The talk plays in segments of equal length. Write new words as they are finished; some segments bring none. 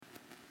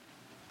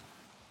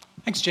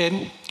Thanks,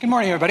 Jaden. Good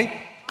morning, everybody.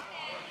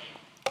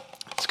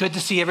 It's good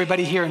to see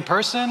everybody here in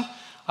person.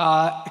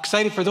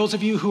 Excited for those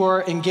of you who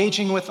are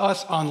engaging with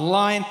us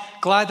online.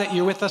 Glad that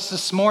you're with us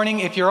this morning.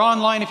 If you're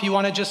online, if you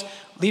want to just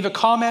leave a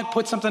comment,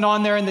 put something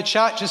on there in the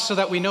chat just so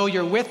that we know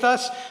you're with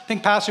us. I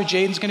think Pastor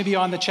Jaden's going to be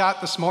on the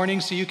chat this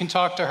morning, so you can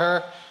talk to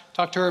her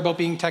about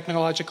being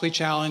technologically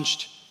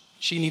challenged.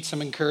 She needs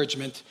some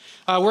encouragement.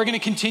 We're going to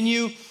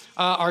continue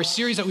our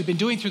series that we've been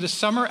doing through the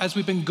summer as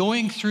we've been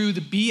going through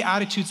the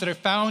Beatitudes that are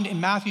found in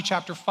Matthew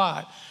chapter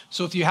 5.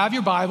 So if you have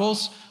your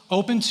Bibles,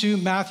 open to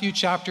Matthew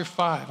chapter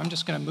 5. I'm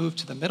just going to move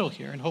to the middle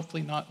here and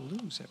hopefully not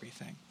lose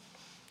everything.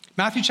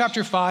 Matthew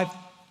chapter 5.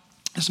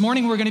 This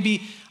morning we're going to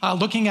be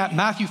looking at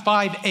Matthew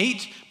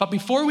 5:8. But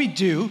before we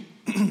do,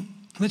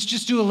 let's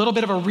just do a little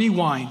bit of a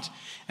rewind.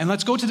 And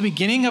let's go to the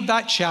beginning of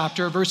that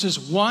chapter, verses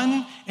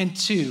 1 and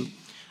 2.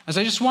 As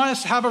I just want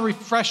us to have a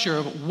refresher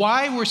of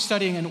why we're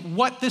studying and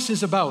what this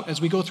is about as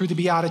we go through the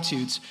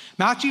Beatitudes.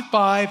 Matthew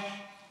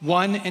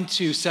 5:1 and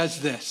 2 says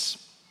this.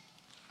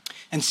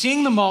 And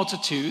seeing the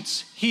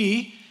multitudes,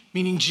 he,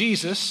 meaning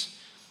Jesus,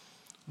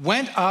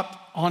 went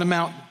up on a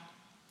mountain.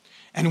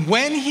 And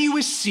when he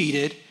was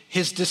seated,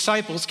 his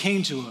disciples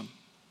came to him.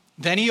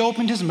 Then he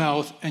opened his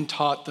mouth and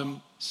taught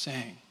them,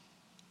 saying.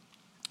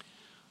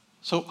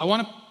 So I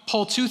want to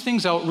pull two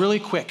things out really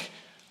quick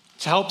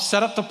to help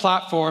set up the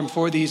platform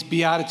for these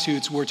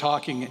Beatitudes we're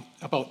talking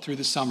about through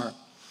the summer.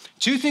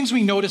 Two things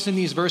we notice in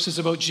these verses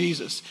about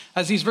Jesus,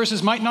 as these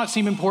verses might not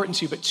seem important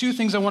to you, but two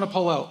things I want to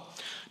pull out.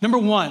 Number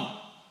one,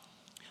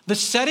 the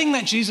setting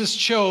that Jesus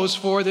chose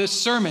for this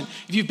sermon.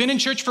 If you've been in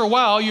church for a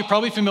while, you're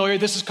probably familiar.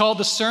 This is called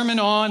the Sermon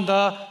on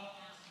the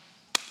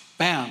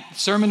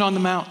Sermon on the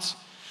Mount.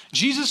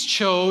 Jesus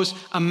chose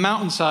a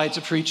mountainside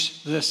to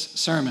preach this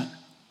sermon.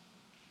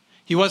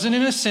 He wasn't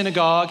in a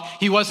synagogue,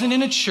 he wasn't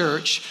in a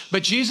church,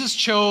 but Jesus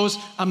chose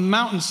a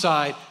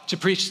mountainside to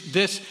preach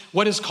this,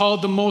 what is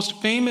called the most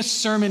famous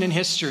sermon in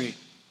history.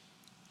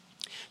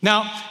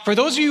 Now, for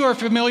those of you who are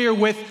familiar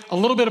with a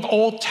little bit of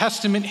Old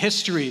Testament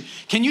history,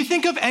 can you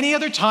think of any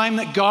other time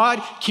that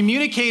God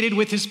communicated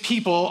with his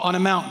people on a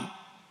mountain?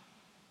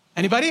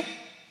 Anybody?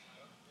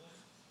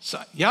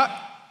 Yeah,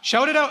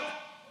 shout it out.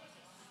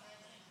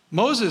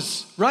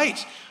 Moses,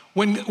 right.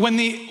 When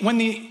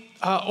the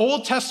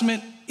Old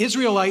Testament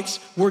Israelites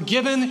were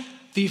given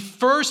the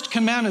first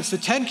commandments, the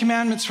 10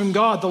 commandments from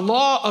God, the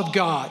law of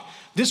God.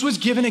 This was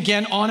given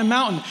again on a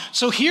mountain.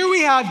 So here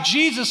we have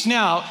Jesus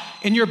now.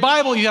 In your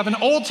Bible, you have an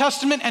Old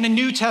Testament and a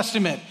New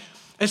Testament.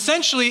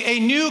 Essentially, a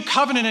new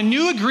covenant, a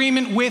new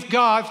agreement with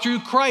God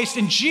through Christ.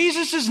 And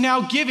Jesus is now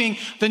giving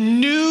the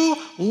new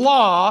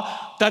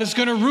law that is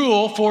going to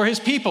rule for his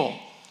people.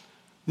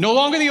 No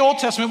longer the Old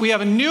Testament, we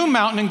have a new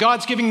mountain, and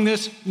God's giving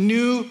this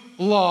new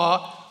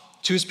law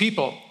to his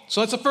people.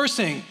 So that's the first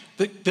thing.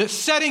 The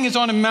setting is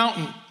on a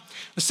mountain.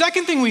 The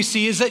second thing we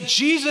see is that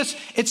Jesus,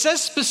 it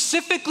says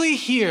specifically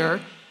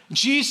here,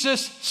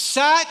 Jesus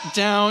sat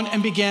down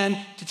and began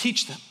to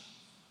teach them.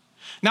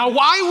 Now,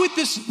 why would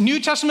this New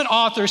Testament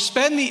author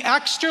spend the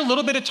extra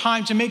little bit of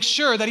time to make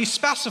sure that he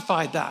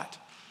specified that?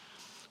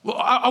 Well,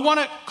 I want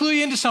to clue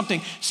you into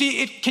something.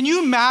 See, can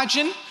you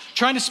imagine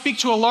trying to speak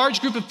to a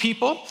large group of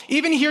people?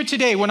 Even here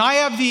today, when I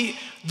have the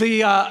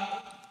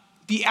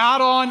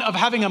add-on of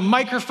having a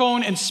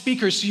microphone and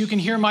speakers so you can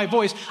hear my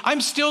voice,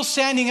 I'm still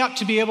standing up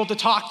to be able to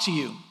talk to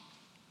you.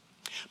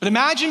 But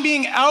imagine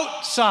being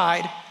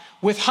outside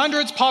with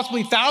hundreds,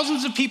 possibly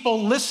thousands of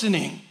people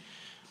listening.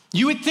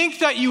 You would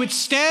think that you would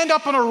stand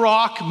up on a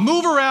rock,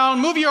 move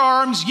around, move your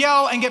arms,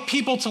 yell, and get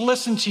people to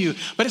listen to you.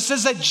 But it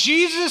says that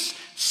Jesus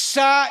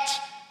sat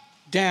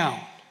down.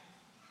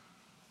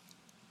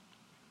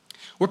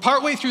 We're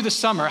partway through the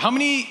summer. How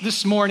many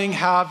this morning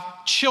have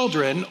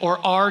children or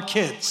are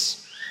kids?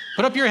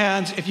 Put up your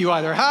hands if you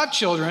either have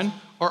children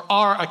or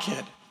are a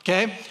kid,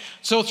 okay?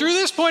 So through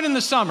this point in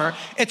the summer,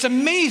 it's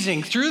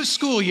amazing. Through the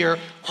school year,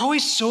 we're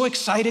always so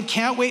excited,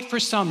 can't wait for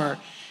summer.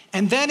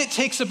 And then it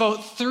takes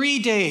about 3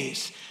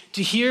 days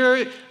to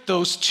hear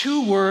those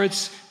two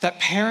words that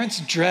parents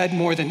dread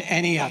more than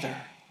any other.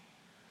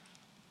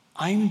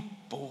 I'm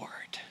bored.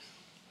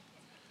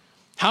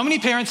 How many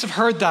parents have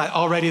heard that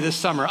already this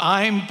summer?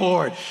 I'm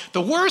bored.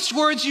 The worst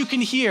words you can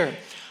hear.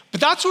 But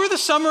that's where the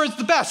summer is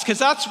the best, because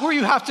that's where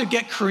you have to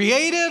get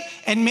creative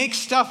and make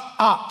stuff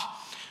up.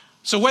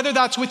 So whether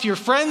that's with your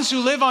friends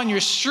who live on your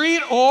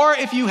street or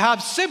if you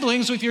have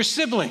siblings, with your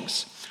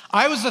siblings.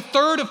 I was the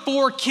third of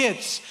 4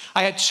 kids.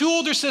 I had 2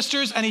 older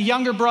sisters and a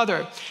younger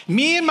brother.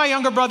 Me and my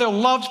younger brother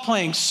loved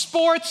playing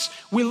sports.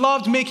 We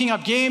loved making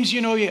up games.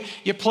 You know,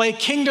 you play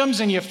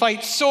kingdoms and you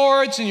fight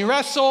swords and you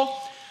wrestle.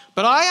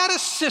 But I had a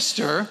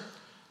sister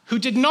who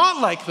did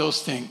not like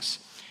those things.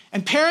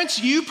 And parents,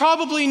 you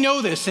probably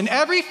know this. In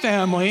every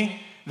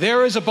family,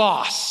 there is a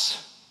boss.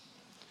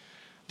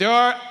 There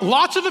are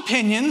lots of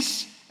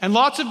opinions and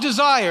lots of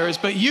desires,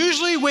 but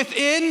usually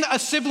within a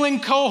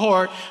sibling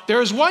cohort,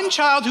 there is one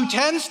child who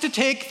tends to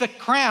take the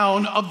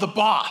crown of the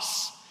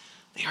boss.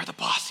 They are the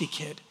bossy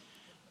kid.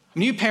 How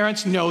many of you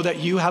parents know that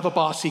you have a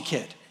bossy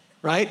kid,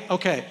 right?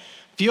 Okay.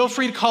 Feel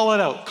free to call it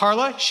out.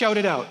 Carla, shout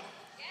it out.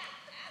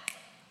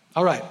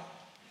 All right.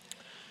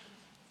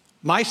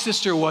 My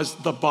sister was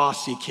the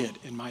bossy kid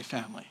in my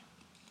family.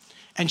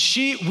 And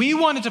we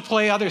wanted to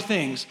play other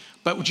things,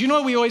 but do you know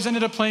what we always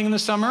ended up playing in the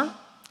summer?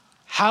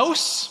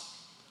 House,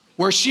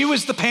 where she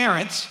was the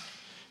parent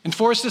and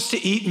forced us to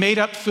eat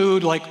made-up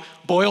food like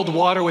boiled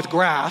water with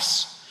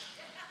grass.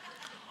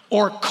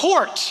 Or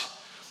court,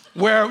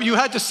 where you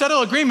had to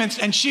settle agreements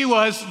and she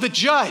was the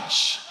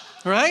judge,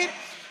 right?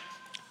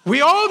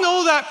 We all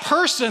know that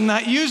person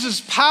that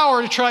uses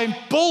power to try and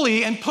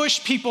bully and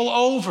push people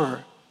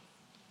over.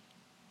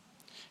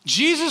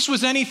 Jesus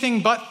was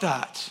anything but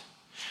that.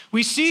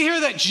 We see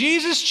here that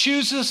Jesus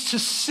chooses to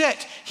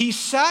sit. He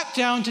sat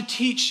down to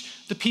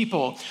teach the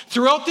people.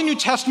 Throughout the New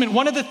Testament,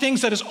 one of the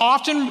things that is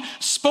often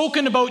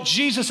spoken about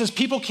Jesus as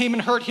people came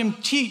and heard him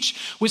teach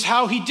was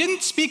how he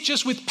didn't speak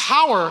just with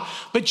power,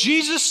 but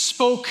Jesus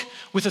spoke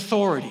with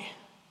authority.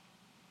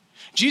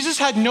 Jesus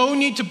had no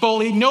need to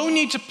bully, no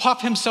need to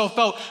puff himself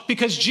out,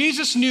 because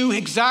Jesus knew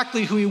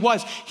exactly who he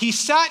was. He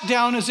sat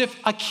down as if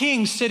a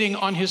king sitting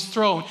on his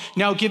throne,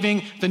 now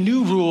giving the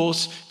new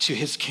rules to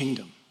his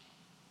kingdom.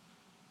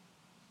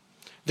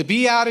 The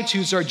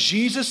Beatitudes are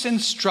Jesus'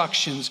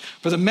 instructions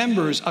for the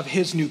members of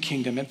his new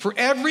kingdom. And for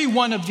every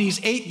one of these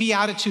 8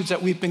 Beatitudes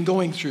that we've been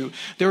going through,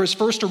 there is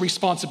first a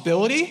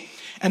responsibility,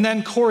 and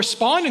then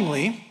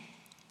correspondingly,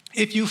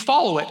 if you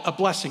follow it, a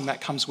blessing that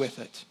comes with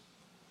it.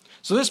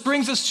 So this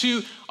brings us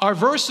to our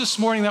verse this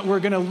morning that we're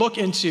going to look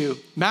into.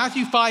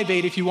 Matthew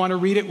 5:8, if you want to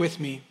read it with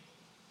me. It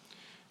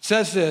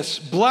says this: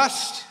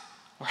 blessed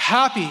or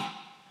happy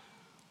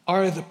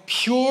are the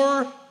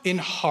pure in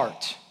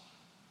heart,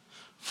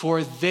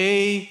 for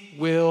they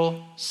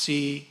will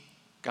see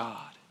God.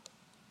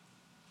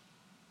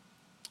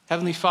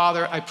 Heavenly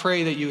Father, I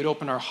pray that you would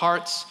open our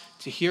hearts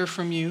to hear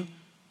from you,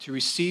 to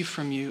receive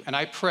from you. And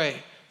I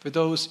pray for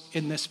those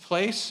in this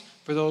place,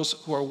 for those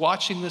who are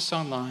watching this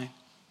online,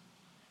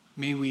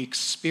 may we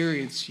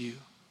experience you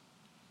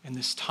in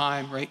this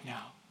time right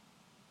now.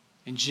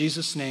 In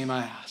Jesus' name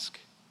I ask.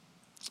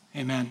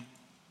 Amen.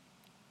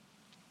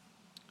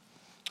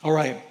 All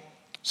right,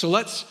 so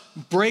let's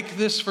break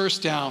this verse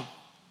down.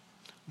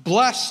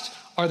 Blessed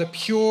are the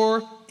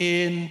pure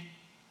in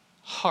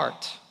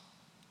heart.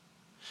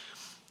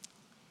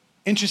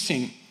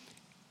 Interesting.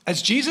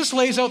 As Jesus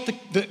lays out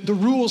the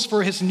rules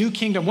for his new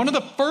kingdom, one of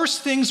the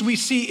first things we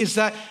see is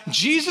that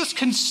Jesus'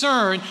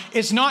 concern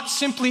is not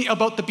simply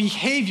about the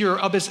behavior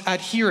of his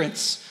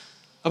adherents,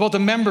 about the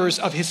members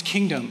of his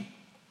kingdom.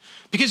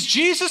 Because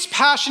Jesus'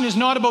 passion is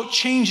not about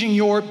changing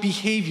your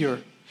behavior.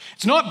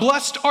 It's not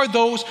blessed are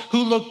those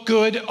who look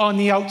good on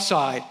the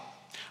outside,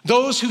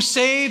 those who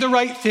say the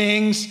right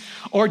things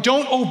or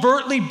don't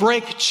overtly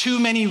break too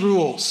many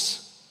rules.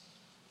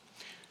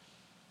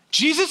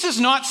 Jesus is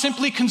not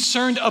simply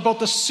concerned about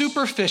the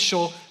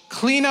superficial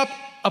cleanup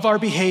of our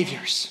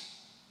behaviors.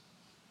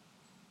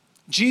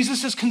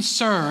 Jesus is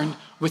concerned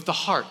with the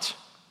heart.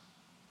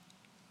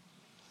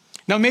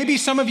 Now, maybe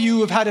some of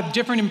you have had a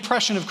different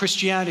impression of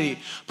Christianity.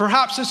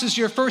 Perhaps this is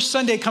your first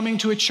Sunday coming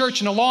to a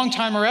church in a long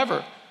time or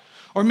ever.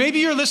 Or maybe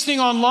you're listening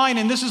online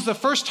and this is the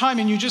first time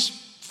and you just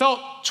felt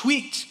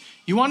tweaked.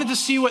 You wanted to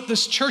see what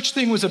this church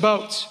thing was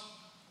about.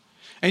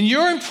 And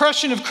your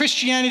impression of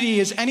Christianity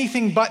is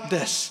anything but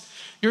this.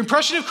 Your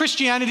impression of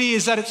Christianity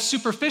is that it's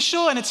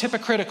superficial and it's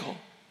hypocritical,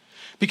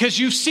 because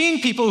you've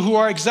seen people who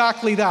are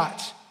exactly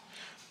that.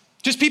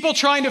 Just people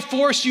trying to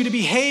force you to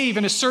behave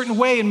in a certain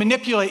way and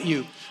manipulate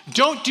you.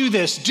 Don't do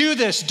this,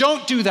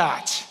 don't do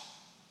that.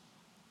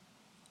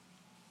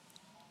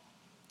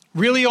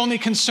 Really only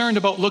concerned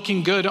about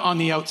looking good on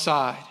the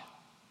outside.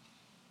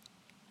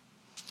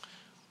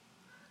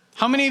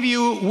 How many of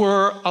you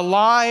were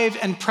alive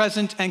and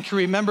present and can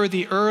remember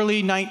the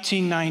early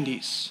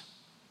 1990s?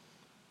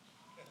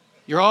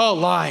 You're all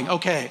lying.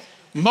 Okay.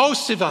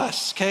 Most of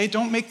us, okay?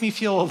 Don't make me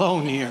feel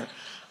alone here.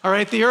 All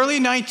right, the early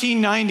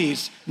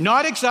 1990s,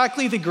 not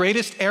exactly the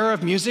greatest era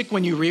of music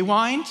when you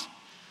rewind.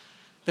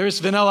 There's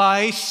Vanilla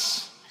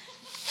Ice,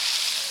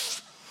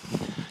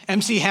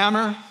 MC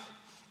Hammer.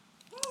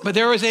 But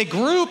there was a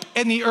group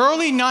in the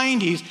early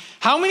 90s.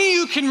 How many of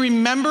you can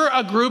remember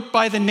a group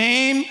by the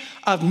name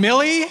of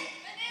Milli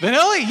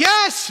Vanilli?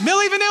 Yes,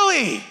 Milli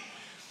Vanilli.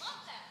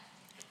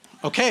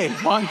 Okay,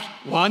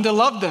 Wanda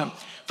loved them.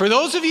 For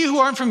those of you who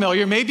aren't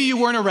familiar, maybe you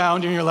weren't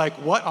around and you're like,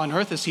 what on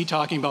earth is he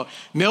talking about?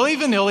 Milli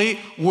Vanilli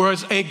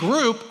was a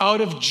group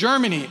out of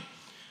Germany.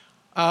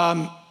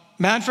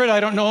 Manfred, I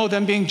don't know,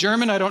 them being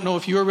German, I don't know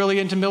if you were really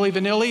into Milli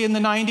Vanilli in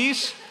the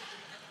 90s.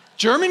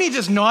 Germany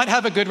does not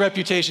have a good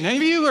reputation. Any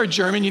of you who are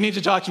German, you need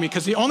to talk to me,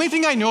 because the only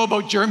thing I know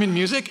about German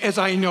music is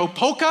I know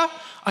polka,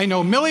 I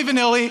know Milli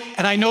Vanilli,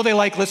 and I know they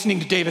like listening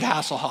to David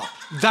Hasselhoff.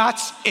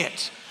 That's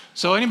it.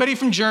 So anybody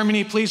from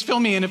Germany, please fill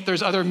me in if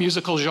there's other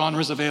musical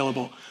genres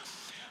available.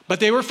 But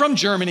they were from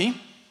Germany,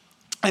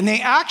 and they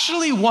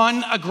actually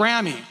won a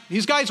Grammy.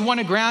 These guys won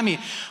a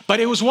Grammy, but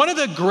it was one of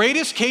the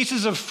greatest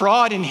cases of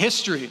fraud in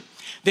history.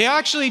 They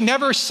actually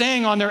never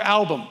sang on their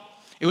album.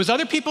 It was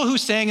other people who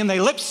sang, and they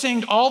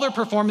lip-synced all their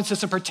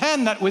performances and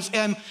pretend that was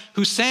them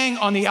who sang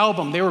on the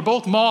album. They were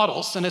both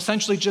models and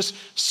essentially just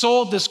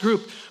sold this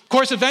group.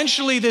 course,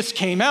 eventually this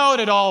came out,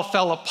 it all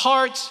fell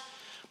apart,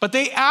 but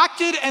they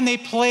acted and they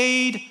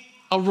played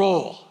a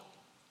role.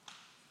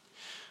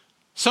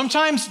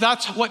 Sometimes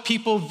that's what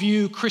people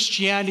view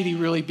Christianity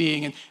really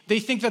being, and they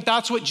think that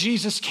that's what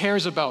Jesus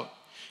cares about,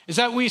 is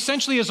that we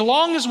essentially, as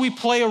long as we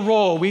play a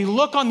role, we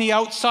look on the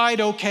outside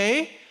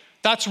okay,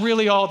 that's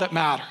really all that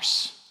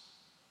matters.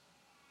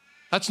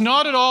 That's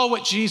not at all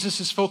what Jesus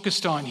is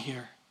focused on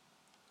here.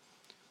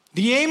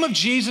 The aim of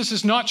Jesus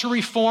is not to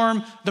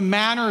reform the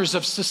manners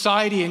of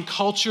society and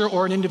culture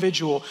or an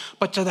individual,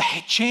 but to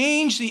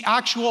change the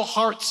actual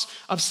hearts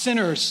of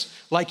sinners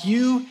like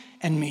you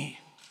and me.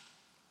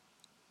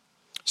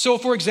 So,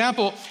 for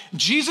example,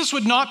 Jesus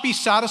would not be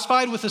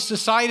satisfied with a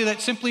society that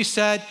simply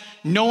said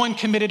no one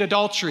committed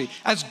adultery.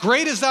 As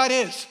great as that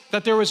is,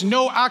 that there was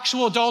no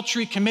actual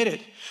adultery committed.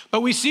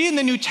 But we see in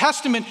the New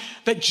Testament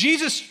that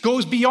Jesus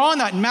goes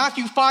beyond that. In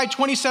Matthew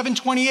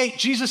 5:27-28,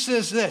 Jesus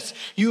says this,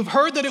 "You have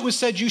heard that it was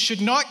said you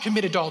should not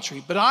commit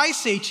adultery, but I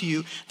say to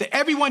you that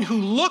everyone who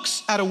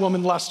looks at a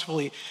woman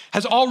lustfully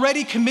has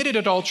already committed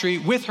adultery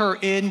with her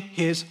in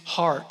his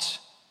heart."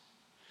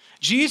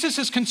 Jesus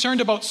is concerned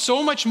about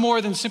so much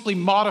more than simply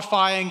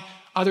modifying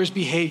others'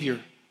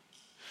 behavior.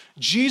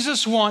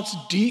 Jesus wants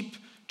deep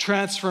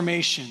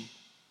transformation.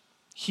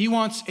 He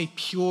wants a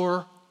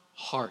pure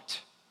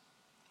heart.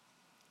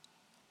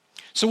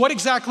 So what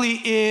exactly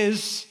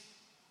is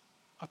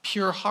a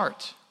pure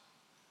heart?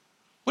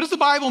 What does the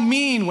Bible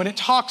mean when it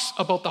talks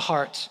about the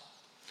heart?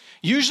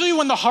 Usually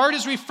when the heart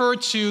is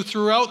referred to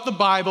throughout the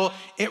Bible,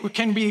 it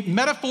can be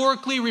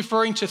metaphorically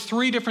referring to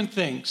three different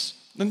things.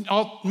 And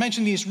I'll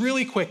mention these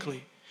really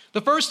quickly.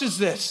 The first is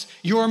this,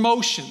 your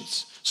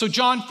emotions. So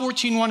John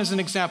 14:1 is an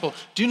example.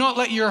 Do not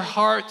let your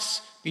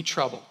hearts be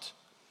troubled.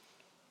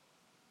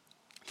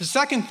 The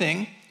second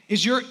thing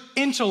is your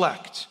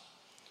intellect.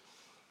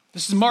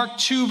 This is Mark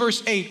 2,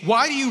 verse 8.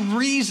 Why do you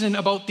reason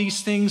about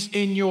these things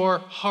in your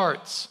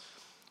hearts?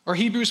 Or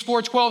Hebrews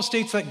 4:12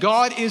 states that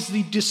God is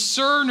the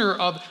discerner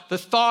of the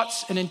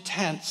thoughts and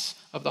intents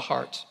of the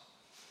heart.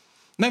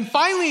 And then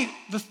finally,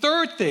 the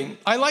third thing,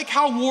 I like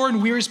how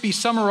Warren Wiersbe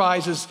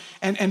summarizes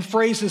and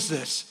phrases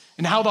this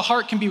and how the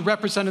heart can be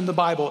represented in the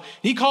Bible.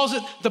 He calls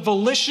it the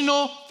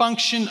volitional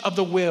function of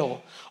the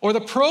will, or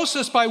the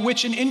process by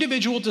which an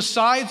individual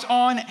decides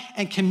on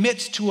and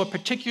commits to a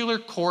particular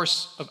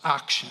course of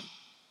action.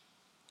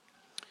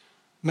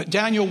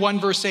 Daniel 1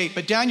 verse 8,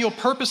 but Daniel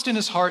purposed in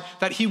his heart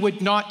that he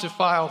would not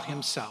defile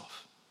himself.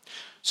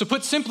 So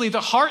put simply,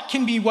 the heart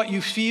can be what you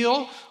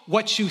feel,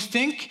 what you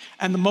think,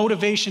 and the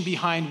motivation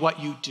behind what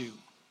you do.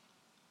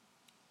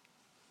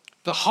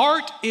 The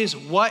heart is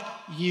what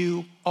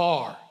you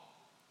are.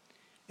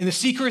 In the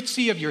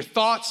secrecy of your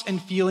thoughts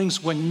and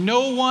feelings when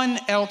no one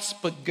else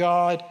but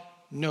God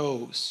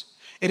knows.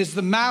 It is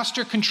the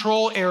master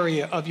control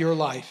area of your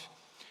life.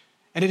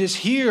 And it is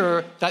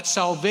here that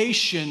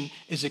salvation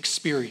is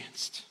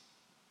experienced.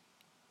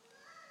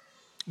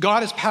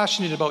 God is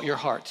passionate about your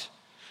heart.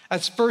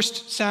 As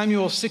 1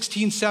 Samuel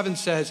 16:7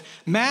 says,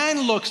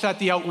 man looks at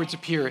the outward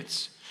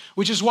appearance,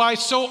 which is why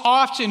so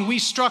often we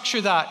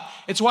structure that.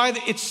 It's why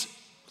it's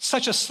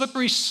such a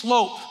slippery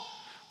slope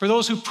for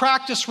those who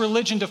practice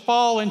religion to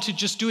fall into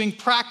just doing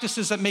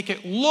practices that make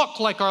it look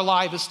like our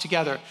life is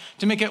together,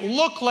 to make it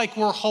look like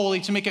we're holy,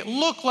 to make it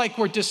look like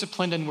we're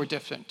disciplined and we're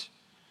different.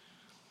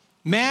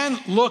 Man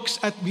looks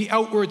at the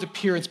outward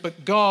appearance,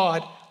 but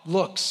God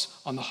looks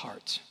on the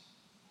heart.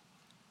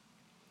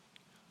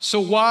 So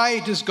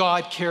why does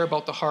God care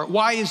about the heart?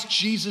 Why is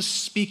Jesus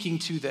speaking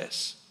to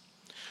this?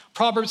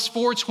 Proverbs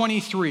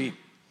 4:23,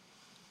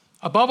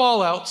 above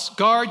all else,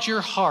 guard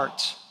your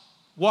heart.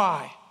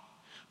 Why?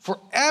 For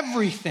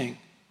everything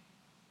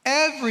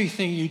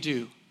you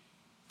do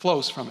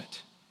flows from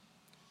it.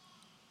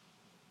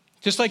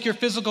 Just like your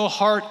physical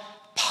heart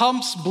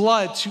pumps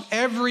blood to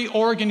every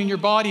organ in your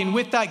body, and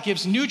with that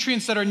gives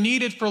nutrients that are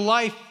needed for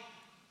life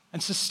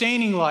and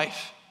sustaining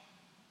life.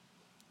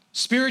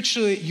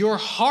 Spiritually, your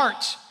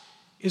heart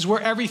is where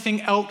everything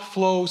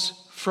outflows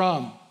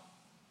from.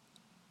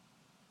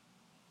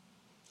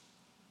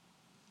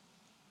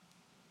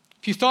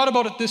 If you thought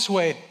about it this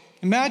way,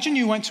 imagine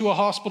you went to a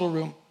hospital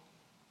room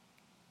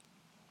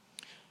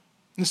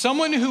and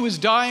someone who was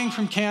dying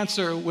from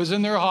cancer was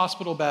in their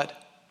hospital bed.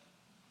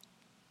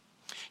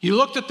 You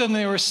looked at them,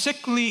 they were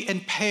sickly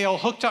and pale,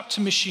 hooked up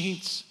to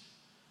machines.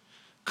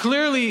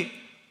 Clearly,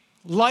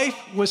 life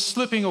was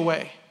slipping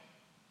away.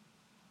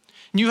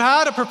 And you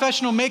had a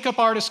professional makeup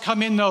artist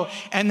come in, though,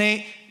 and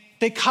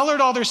they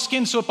colored all their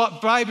skin so it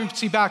brought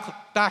vibrancy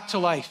back to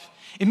life.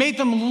 It made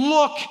them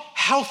look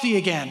healthy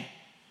again.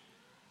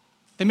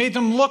 They made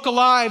them look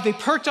alive. They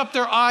perked up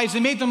their eyes. They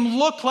made them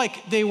look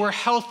like they were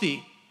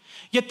healthy.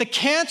 Yet the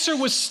cancer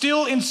was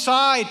still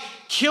inside,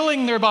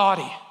 killing their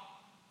body.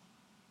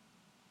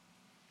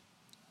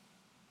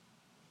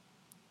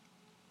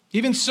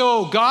 Even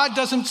so, God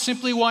doesn't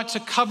simply want to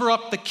cover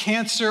up the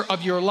cancer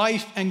of your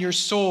life and your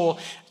soul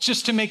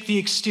just to make the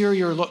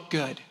exterior look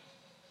good.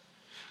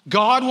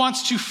 God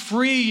wants to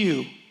free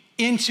you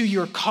into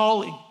your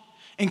calling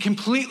and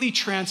completely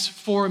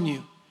transform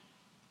you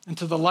and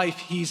to the life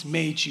he's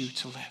made you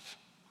to live.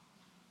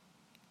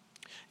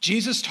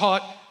 Jesus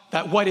taught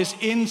that what is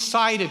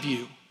inside of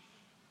you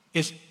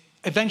is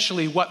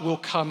eventually what will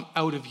come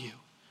out of you.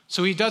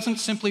 So he doesn't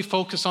simply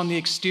focus on the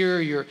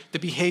exterior, the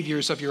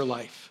behaviors of your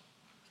life.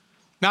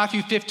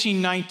 Matthew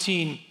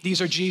 15:19, these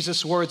are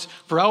Jesus' words.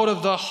 For out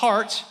of the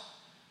heart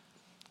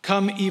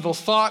come evil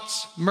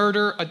thoughts,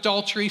 murder,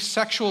 adultery,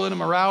 sexual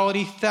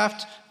immorality,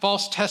 theft,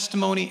 false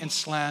testimony, and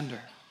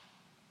slander.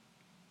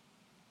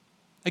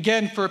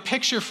 Again, for a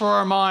picture for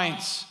our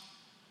minds,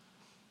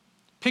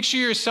 picture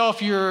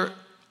yourself, you're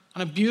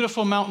on a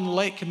beautiful mountain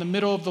lake, in the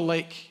middle of the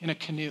lake in a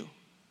canoe.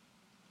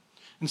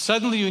 And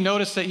suddenly you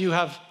notice that you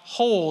have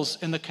holes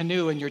in the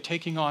canoe and you're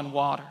taking on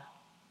water.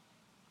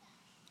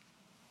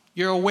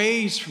 You're a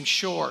ways from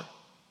shore.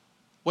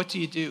 What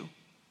do?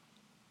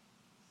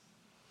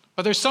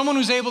 But there's someone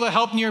who's able to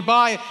help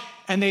nearby,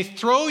 and they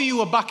throw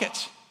you a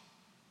bucket.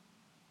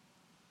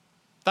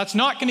 That's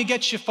not going to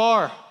get you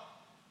far.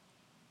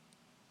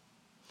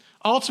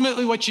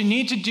 Ultimately, what you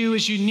need to do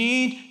is you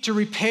need to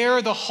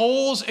repair the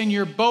holes in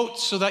your boat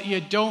so that you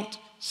don't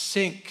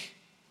sink.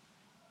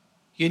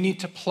 You need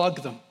to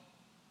plug them.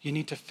 You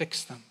need to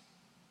fix them.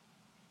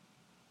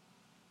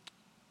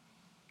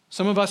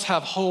 Some of us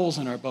have holes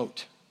in our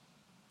boat.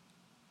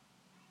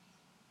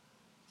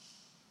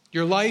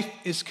 Your life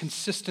is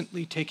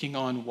consistently taking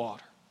on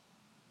water.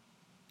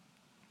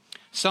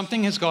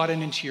 Something has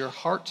gotten into your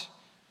heart,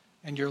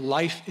 and your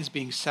life is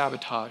being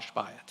sabotaged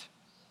by it.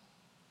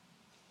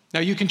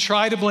 Now, you can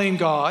try to blame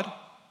God.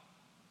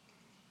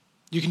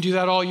 You can do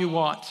that all you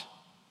want.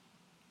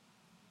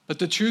 But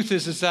the truth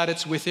is that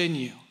it's within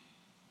you.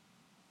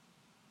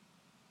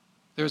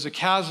 There's a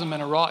chasm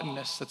and a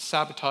rottenness that's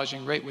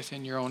sabotaging right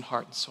within your own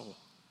heart and soul.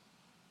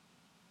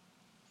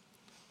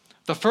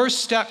 The first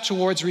step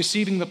towards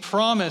receiving the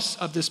promise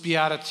of this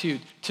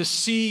beatitude, to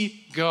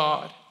see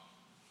God,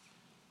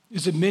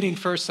 is admitting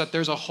first that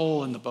there's a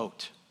hole in the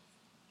boat.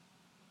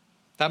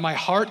 That my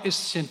heart is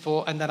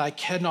sinful and that I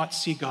cannot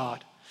see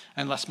God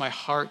unless my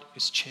heart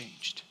is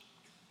changed.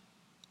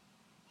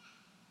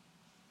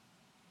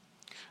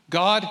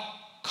 God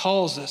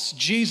calls us.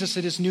 Jesus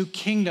in his new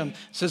kingdom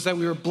says that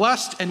we are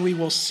blessed and we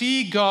will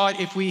see God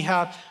if we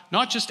have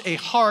not just a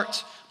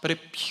heart, but a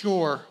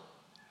pure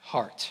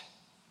heart.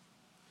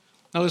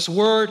 Now, this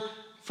word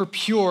for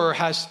pure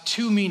has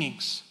two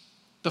meanings.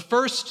 The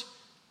first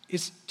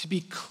is to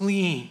be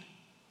clean.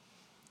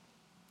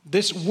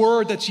 This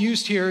word that's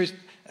used here,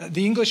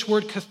 the English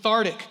word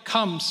cathartic,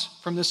 comes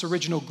from this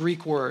original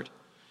Greek word.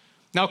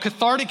 Now,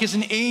 cathartic is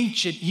an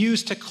agent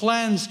used to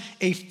cleanse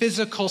a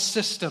physical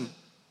system.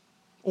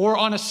 Or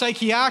on a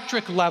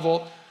psychiatric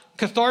level,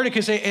 cathartic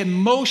is an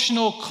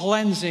emotional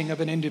cleansing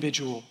of an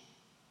individual.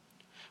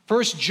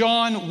 1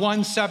 John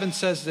 1:7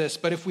 says this,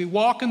 but if we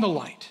walk in the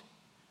light,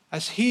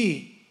 as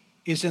he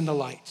is in the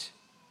light,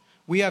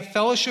 we have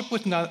fellowship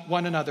with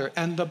one another,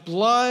 and the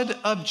blood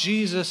of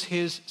Jesus,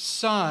 his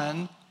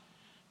Son,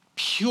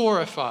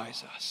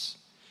 purifies us,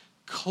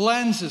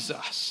 cleanses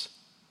us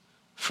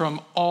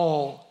from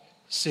all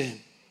sin.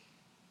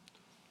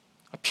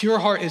 A pure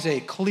heart is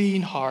a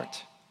clean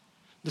heart.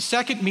 The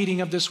second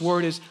meaning of this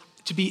word is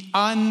to be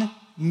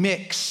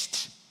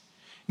unmixed,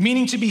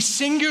 meaning to be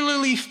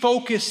singularly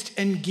focused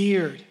and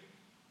geared.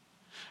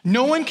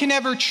 No one can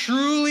ever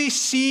truly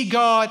see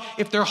God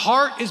if their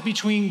heart is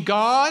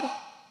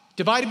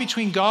divided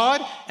between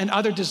God and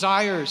other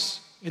desires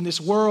in this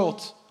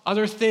world,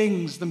 other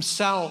things,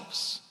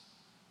 themselves.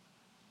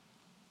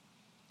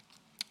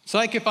 It's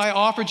like if I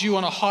offered you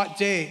on a hot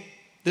day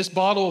this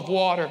bottle of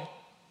water,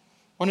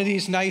 one of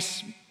these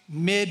nice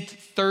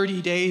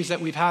mid-30 days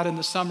that we've had in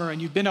the summer,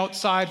 and you've been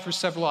outside for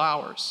several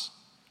hours.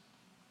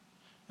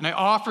 And I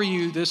offer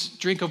you this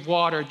drink of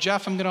water.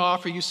 Jeff, I'm going to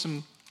offer you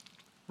some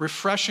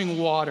refreshing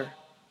water.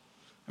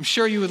 I'm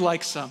sure you would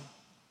like some.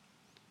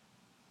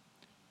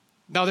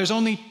 Now, it's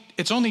only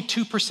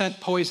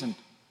 2% poison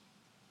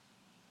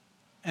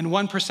and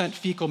 1%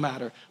 fecal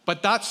matter,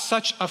 but that's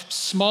such a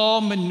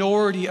small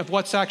minority of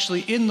what's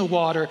actually in the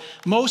water.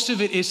 Most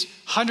of it is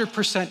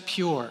 100%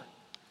 pure.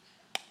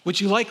 Would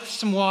you like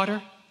some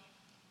water?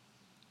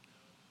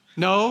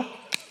 No?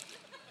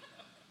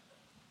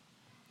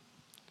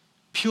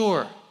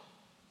 Pure.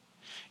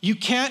 You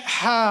can't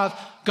have,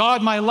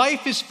 God, my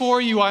life is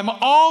for you, I'm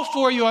all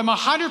for you, I'm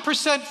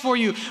 100% for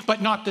you,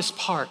 but not this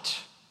part.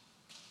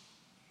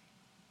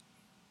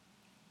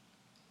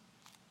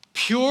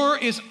 Pure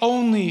is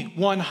only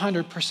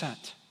 100%.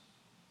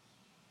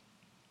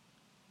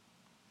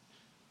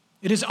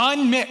 It is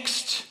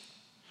unmixed.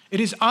 It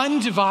is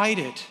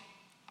undivided.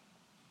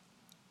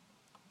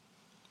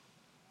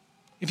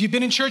 If you've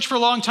been in church for a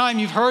long time,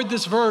 you've heard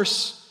this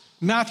verse,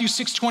 Matthew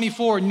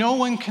 6:24, no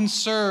one can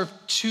serve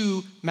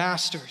two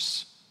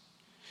masters.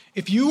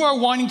 If you are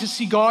wanting to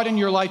see God in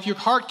your life, your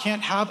heart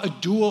can't have a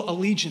dual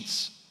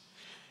allegiance.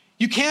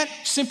 You can't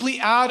simply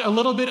add a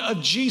little bit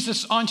of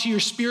Jesus onto your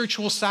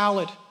spiritual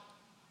salad.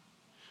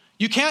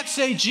 You can't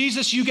say,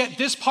 Jesus, you get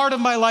this part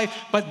of my life,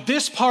 but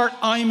this part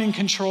I'm in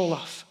control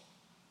of.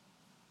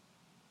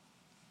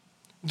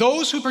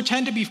 Those who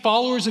pretend to be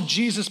followers of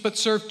Jesus but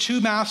serve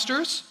two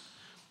masters,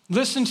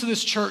 listen to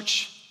this,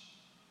 church,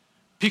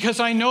 because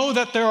I know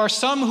that there are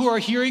some who are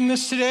hearing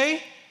this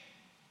today,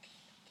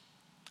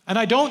 and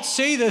I don't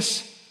say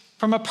this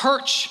from a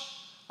perch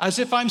as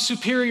if I'm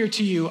superior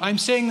to you. I'm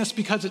saying this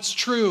because it's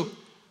true.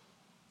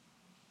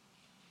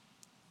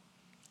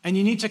 And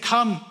you need to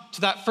come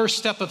to that first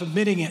step of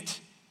admitting it.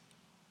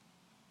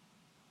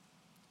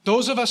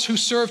 Those of us who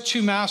serve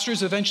two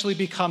masters eventually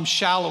become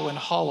shallow and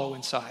hollow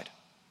inside.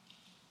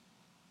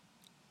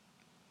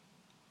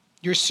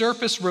 Your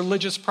surface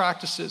religious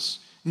practices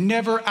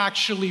never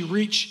actually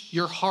reach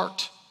your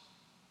heart.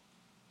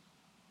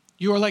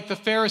 You are like the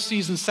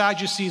Pharisees and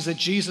Sadducees that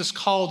Jesus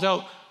called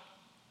out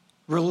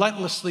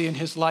relentlessly in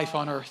his life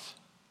on earth.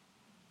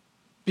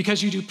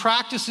 Because you do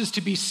practices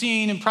to be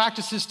seen and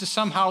practices to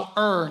somehow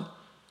earn,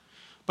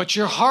 but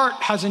your heart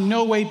has in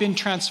no way been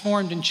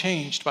transformed and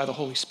changed by the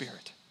Holy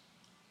Spirit.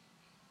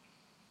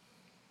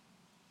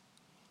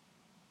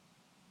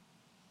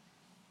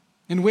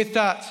 And with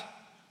that,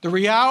 the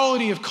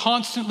reality of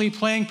constantly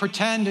playing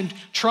pretend and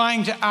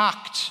trying to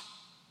act,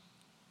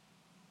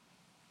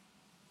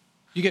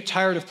 you get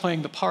tired of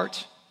playing the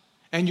part,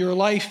 and your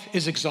life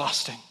is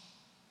exhausting.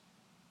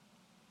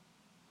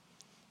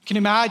 You can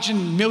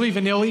imagine Milli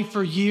Vanilli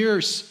for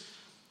years,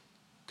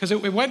 because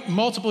it went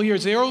multiple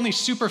years. They were only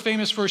super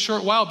famous for a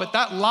short while, but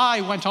that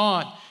lie went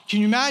on. Can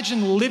you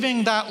imagine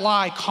living that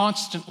lie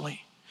constantly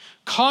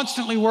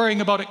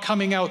worrying about it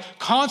coming out,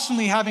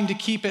 constantly having to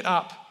keep it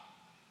up?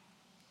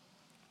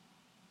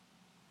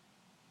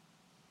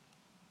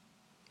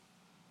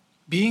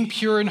 Being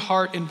pure in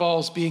heart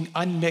involves being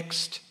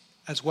unmixed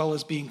as well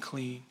as being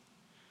clean.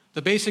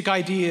 The basic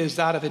idea is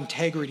that of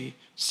integrity,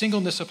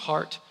 singleness of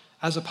heart,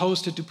 as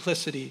opposed to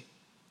duplicity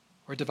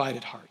or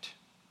divided heart.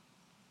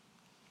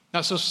 Now,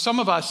 so some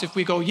of us, if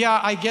we go, yeah,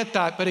 I get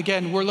that, but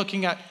again, we're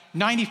looking at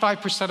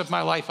 95% of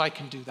my life, I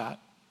can do that.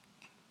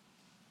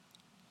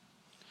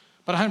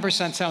 But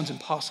 100% sounds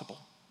impossible.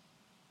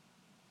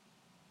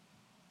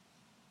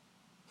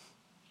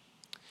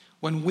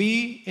 When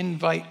we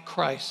invite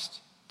Christ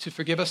to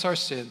forgive us our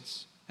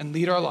sins and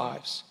lead our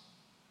lives,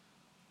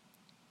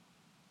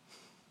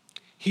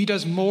 he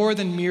does more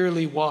than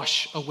merely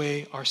wash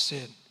away our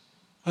sin,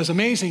 as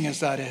amazing as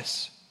that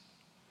is.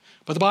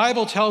 But the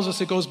Bible tells us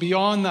it goes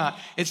beyond that.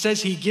 It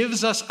says he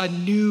gives us a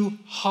new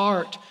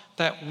heart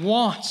that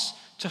wants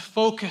to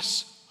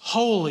focus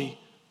wholly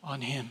on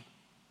him.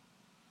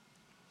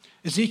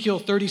 Ezekiel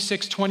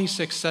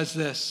 36:26 says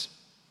this,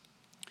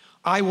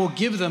 I will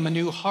give them a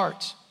new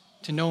heart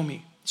to know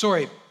me.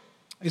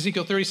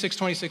 Ezekiel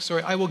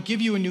 36:26, I will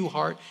give you a new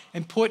heart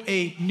and put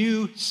a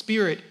new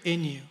spirit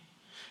in you.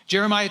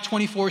 Jeremiah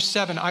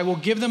 24:7, I will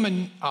give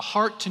them a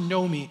heart to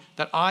know me,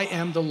 that I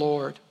am the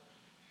Lord.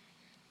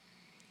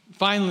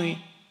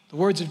 Finally, the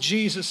words of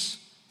Jesus,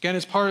 again,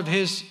 as part of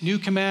his new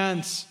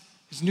commands,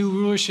 his new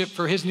rulership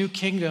for his new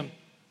kingdom.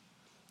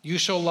 You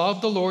shall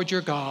love the Lord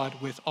your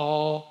God with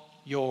all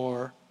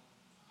your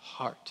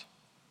heart.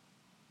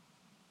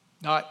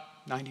 Not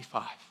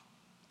 95,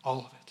 all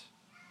of it.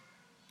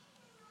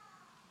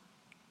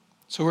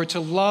 So we're to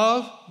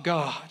love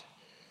God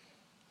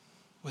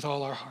with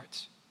all our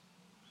hearts.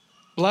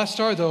 Blessed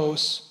are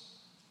those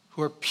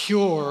who are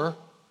pure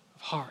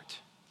of heart.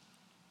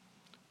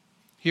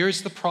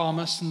 Here's the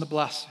promise and the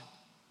blessing.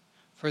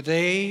 For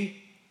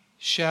they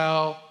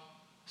shall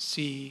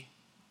see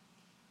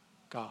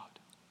God.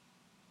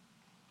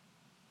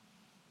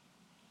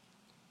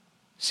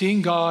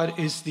 Seeing God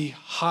is the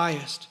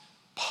highest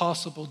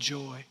possible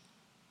joy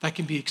that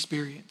can be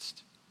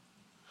experienced.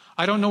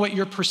 I don't know what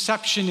your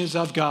perception is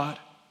of God.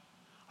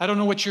 I don't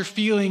know what your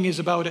feeling is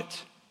about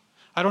it.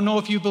 I don't know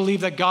if you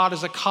believe that God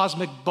is a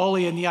cosmic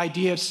bully and the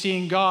idea of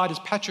seeing God is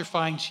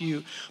petrifying to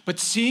you. But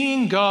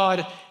seeing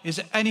God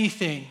is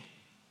anything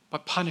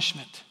but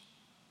punishment.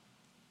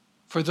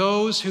 For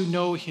those who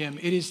know him,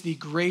 it is the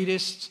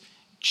greatest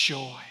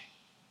joy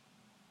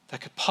that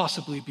could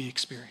possibly be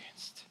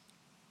experienced.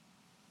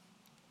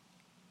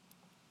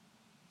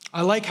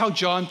 I like how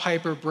John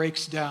Piper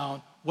breaks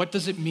down what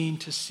does it mean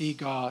to see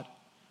God.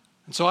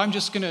 And so I'm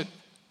just going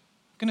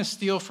to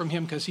steal from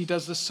him because he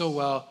does this so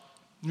well.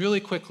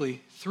 Really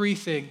quickly, 3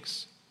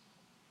 things.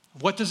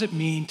 What does it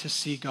mean to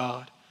see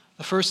God?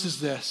 The first is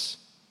this.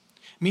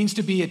 It means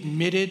to be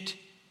admitted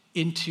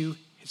into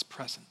his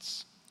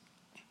presence.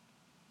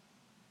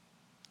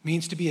 It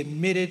means to be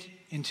admitted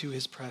into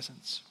his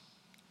presence.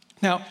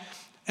 Now,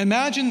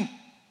 imagine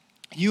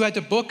you had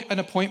to book an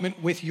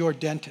appointment with your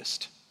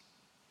dentist.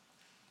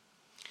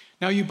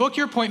 Now, you book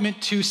your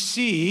appointment to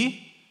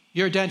see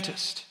your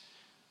dentist.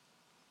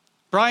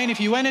 Brian, if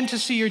you went in to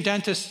see your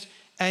dentist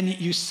and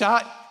you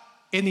sat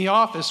in the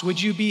office,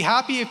 would you be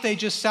happy if they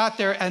just sat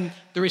there and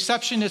the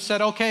receptionist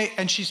said, okay,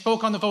 and she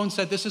spoke on the phone and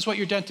said, this is what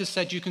your dentist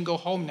said, you can go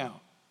home now?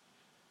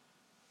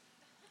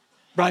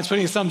 Brian's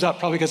putting his thumbs up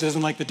probably because he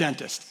doesn't like the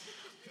dentist.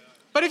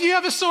 But if you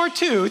have a sore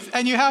tooth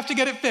and you have to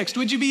get it fixed,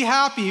 would you be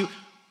happy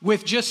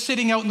with just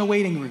sitting out in the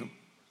waiting room?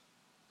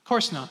 Of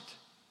course not.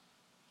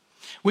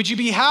 Would you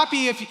be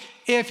happy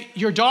if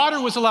your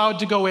daughter was allowed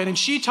to go in and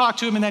she talked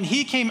to him and then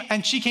she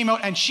came out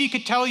and she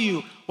could tell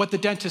you what the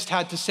dentist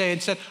had to say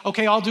and said,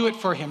 okay, I'll do it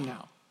for him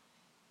now?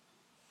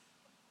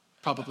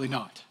 Probably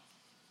not.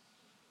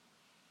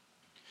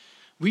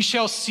 We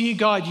shall see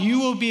God. You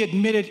will be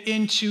admitted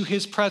into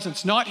his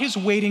presence, not his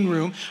waiting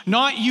room,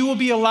 not you will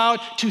be allowed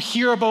to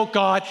hear about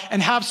God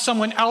and have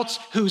someone else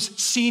who's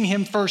seen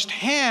him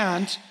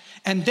firsthand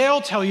and they'll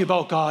tell you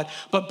about God.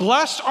 But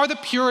blessed are the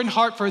pure in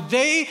heart, for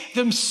they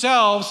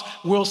themselves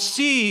will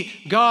see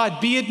God.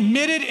 Be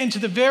admitted into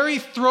the very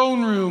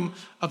throne room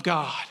of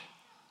God.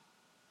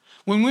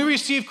 When we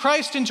receive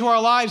Christ into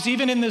our lives,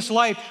 even in this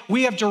life,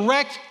 we have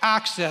direct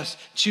access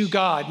to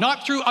God,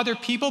 not through other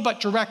people,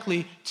 but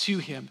directly to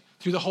him,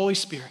 through the Holy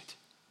Spirit.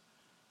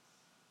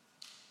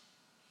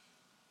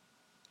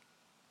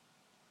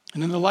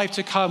 And in the life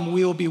to come,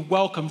 we will be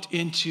welcomed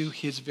into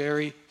his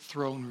very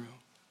throne room.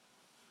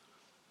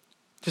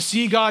 To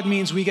see God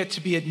means we get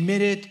to be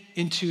admitted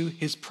into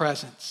his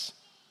presence.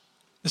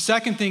 The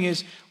second thing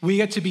is we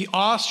get to be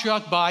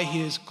awestruck by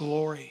his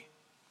glory.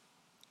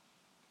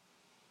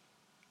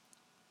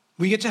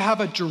 We get to have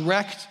a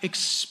direct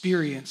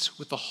experience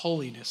with the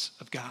holiness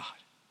of God.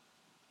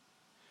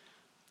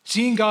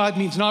 Seeing God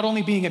means not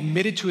only being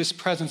admitted to his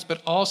presence,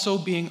 but also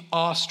being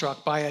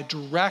awestruck by a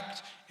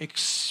direct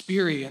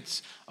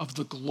experience of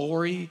the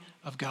glory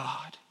of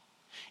God.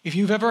 If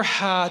you've ever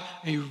had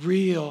a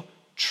real,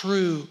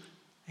 true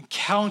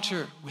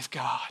encounter with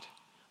God,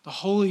 the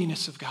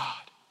holiness of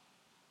God,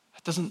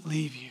 that doesn't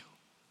leave you.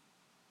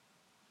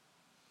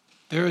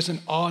 There is an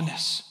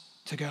awness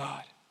to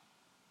God.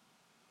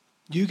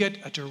 You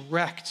get a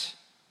direct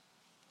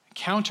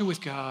encounter with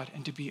God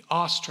and to be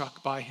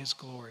awestruck by his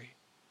glory.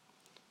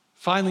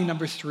 Finally,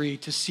 number 3,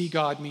 to see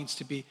God means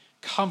to be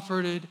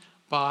comforted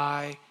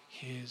by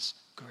his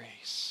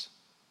grace.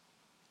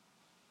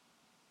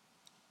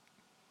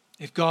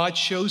 If God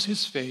shows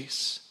his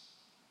face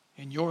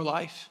in your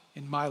life,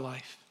 in my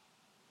life,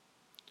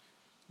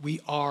 we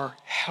are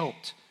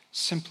helped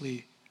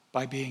simply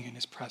by being in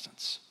his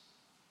presence.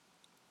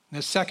 And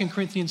as 2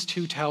 Corinthians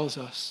 2 tells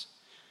us,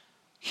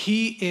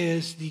 he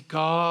is the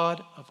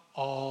God of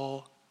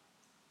all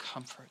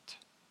comfort.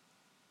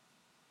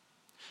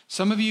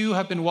 Some of you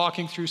have been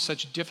walking through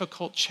such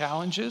difficult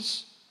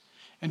challenges,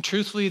 and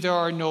truthfully, there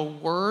are no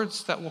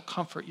words that will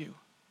comfort you.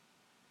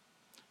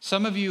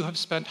 Some of you have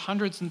spent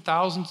hundreds and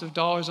thousands of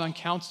dollars on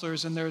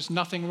counselors, and there's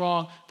nothing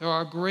wrong. There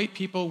are great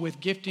people with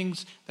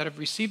giftings that have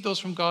received those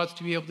from God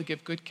to be able to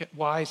give good,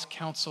 wise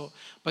counsel.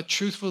 But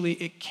truthfully,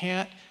 it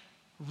can't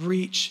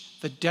reach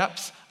the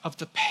depth of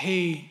the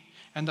pain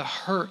and the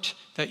hurt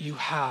that you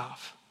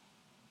have.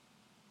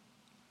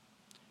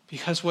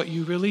 Because what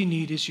you really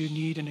need is you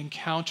need an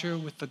encounter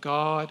with the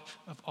God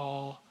of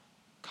all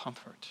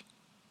comfort.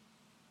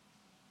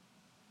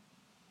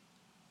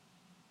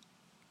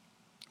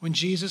 When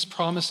Jesus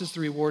promises the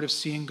reward of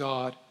seeing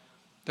God,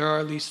 there are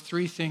at least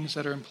 3 things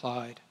that are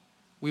implied.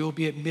 We will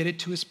be admitted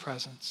to his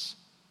presence,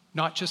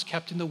 not just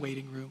kept in the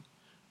waiting room,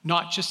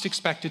 not just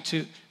expected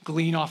to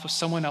glean off of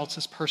someone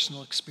else's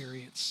personal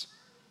experience.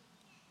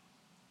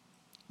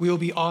 We will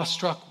be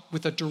awestruck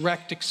with a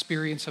direct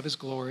experience of his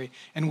glory,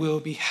 and we will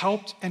be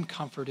helped and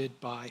comforted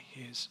by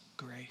his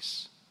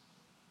grace.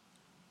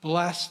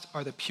 Blessed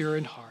are the pure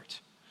in heart,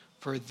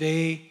 for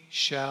they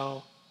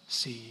shall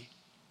see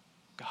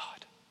God.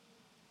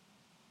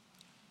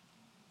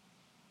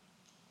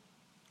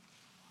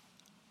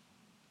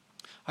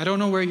 I don't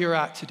know where you're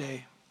at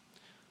today,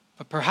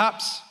 but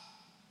perhaps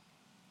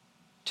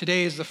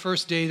today is the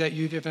first day that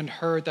you've even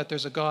heard that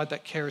there's a God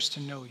that cares to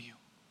know you.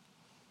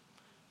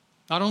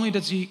 Not only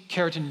does he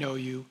care to know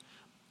you,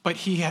 but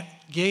he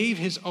gave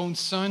his own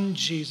son,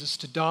 Jesus,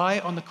 to die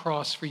on the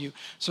cross for you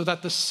so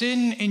that the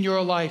sin in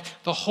your life,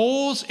 the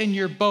holes in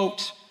your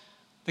boat,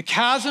 the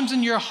chasms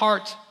in your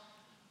heart,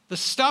 the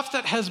stuff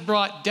that has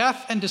brought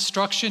death and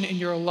destruction in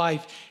your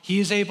life, he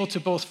is able to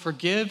both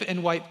forgive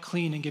and wipe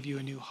clean and give you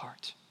a new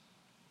heart.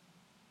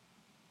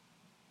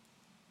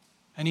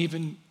 And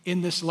even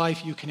in this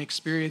life, you can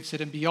experience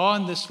it. And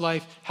beyond this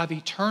life, have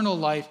eternal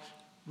life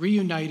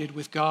reunited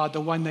with God,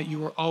 the one that you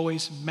were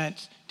always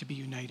meant to be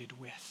united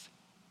with.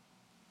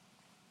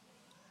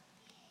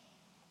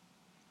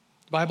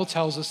 The Bible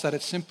tells us that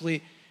it's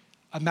simply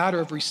a matter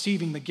of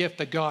receiving the gift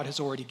that God has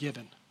already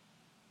given.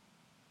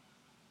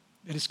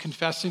 It is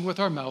confessing with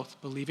our mouth,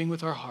 believing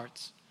with our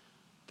hearts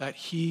that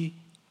he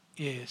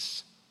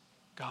is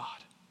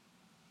God.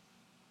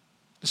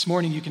 This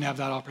morning, you can have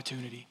that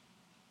opportunity.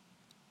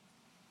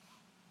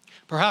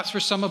 Perhaps for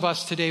some of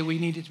us today, we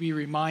needed to be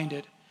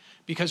reminded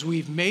because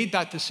we've made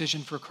that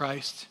decision for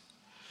Christ.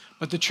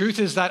 But the truth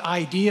is that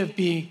idea of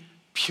being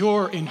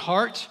pure in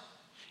heart,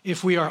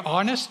 if we are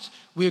honest,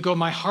 we go,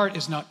 my heart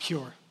is not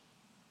pure.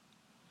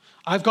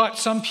 I've got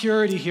some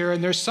purity here,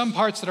 and there's some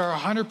parts that are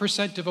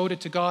 100%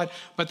 devoted to God,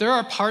 but there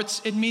are parts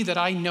in me that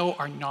I know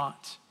are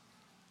not.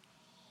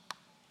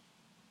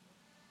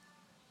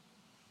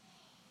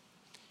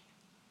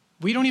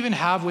 We don't even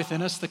have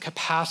within us the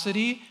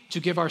capacity to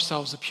give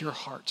ourselves a pure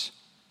heart.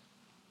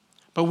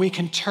 But we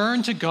can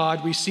turn to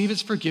God, receive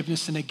his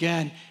forgiveness, and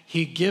again,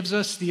 he gives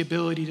us the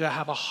ability to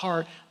have a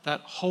heart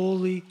that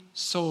wholly,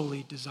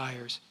 solely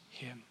desires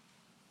him.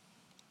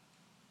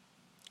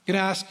 I'm going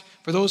to ask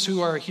for those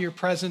who are here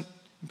present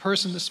in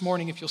person this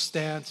morning if you'll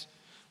stand.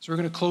 So we're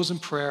going to close in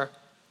prayer.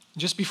 And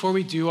just before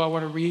we do, I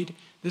want to read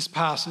this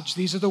passage.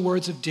 These are the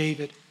words of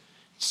David,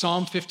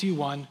 Psalm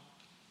 51,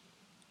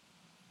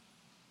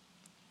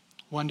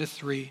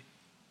 1-3.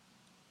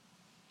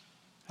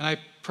 And I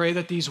pray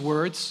that these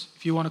words,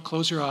 if you want to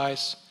close your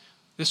eyes,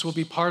 this will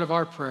be part of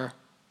our prayer.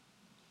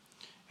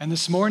 And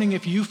this morning,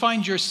 if you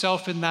find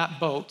yourself in that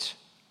boat,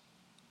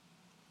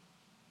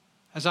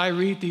 as I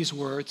read these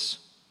words,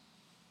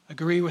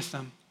 agree with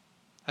them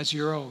as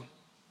your own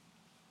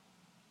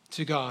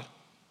to God.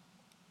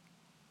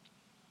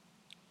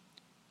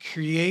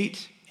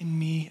 Create in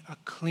me a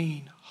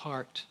clean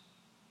heart,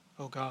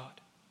 O God,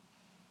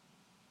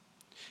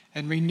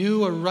 and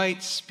renew a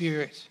right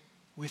spirit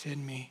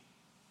within me.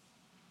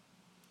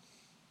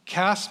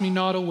 Cast me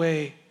not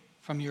away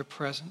from your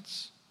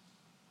presence,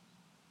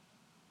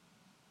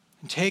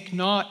 and take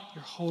not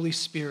your Holy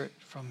Spirit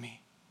from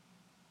me.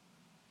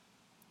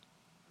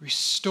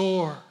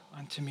 Restore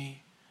unto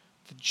me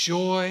the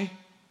joy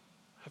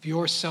of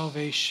your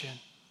salvation,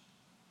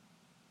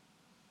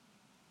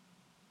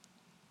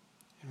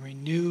 and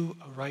renew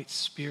a right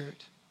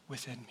spirit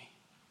within me.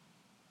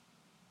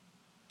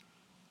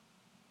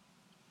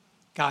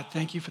 God,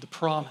 thank you for the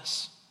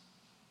promise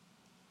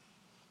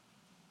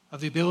of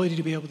the ability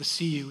to be able to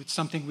see you. It's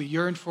something we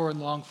yearn for and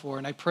long for.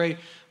 And I pray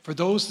for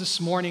those this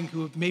morning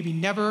who have maybe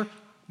never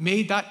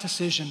made that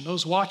decision,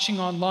 those watching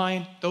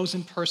online, those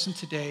in person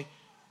today,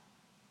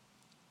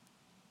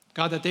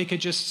 God, that they could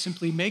just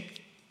simply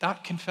make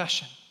that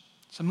confession,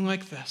 something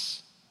like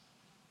this.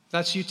 If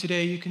that's you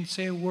today, you can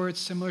say a word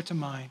similar to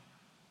mine.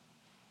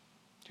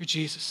 Dear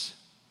Jesus,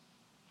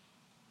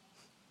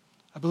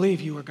 I believe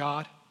you are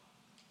God.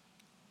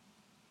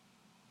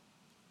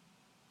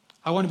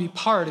 I want to be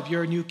part of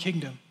your new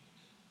kingdom.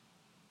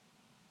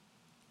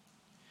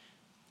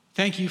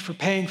 Thank you for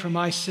paying for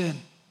my sin.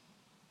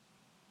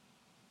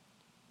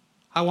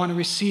 I want to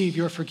receive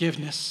your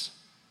forgiveness.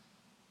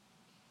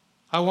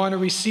 I want to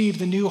receive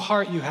the new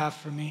heart you have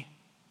for me.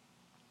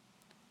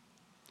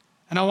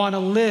 And I want to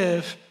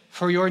live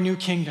for your new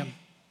kingdom.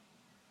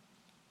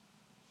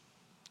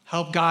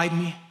 Help guide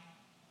me.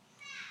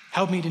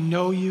 Help me to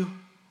know you.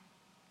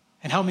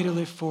 And help me to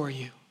live for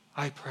you,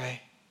 I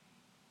pray.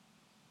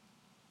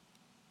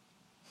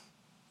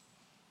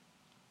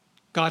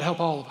 God, help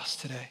all of us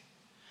today.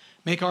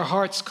 Make our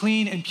hearts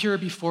clean and pure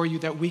before you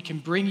that we can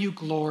bring you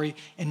glory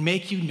and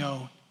make you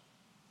known.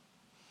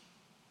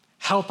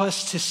 Help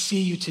us to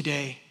see you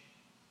today,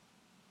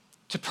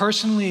 to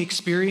personally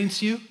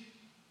experience you.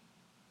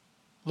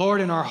 Lord,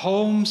 in our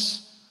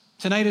homes,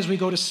 tonight as we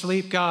go to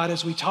sleep, God,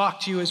 as we talk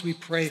to you, as we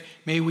pray,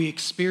 may we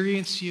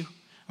experience you.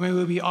 May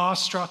we be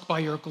awestruck by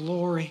your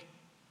glory.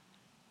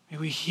 May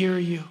we hear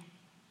you.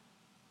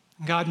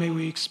 And God, may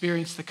we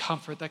experience the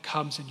comfort that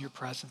comes in your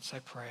presence, I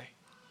pray.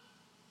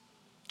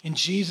 In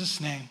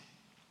Jesus' name.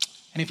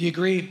 And if you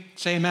agree,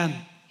 say amen.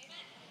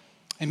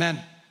 Amen.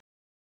 Amen.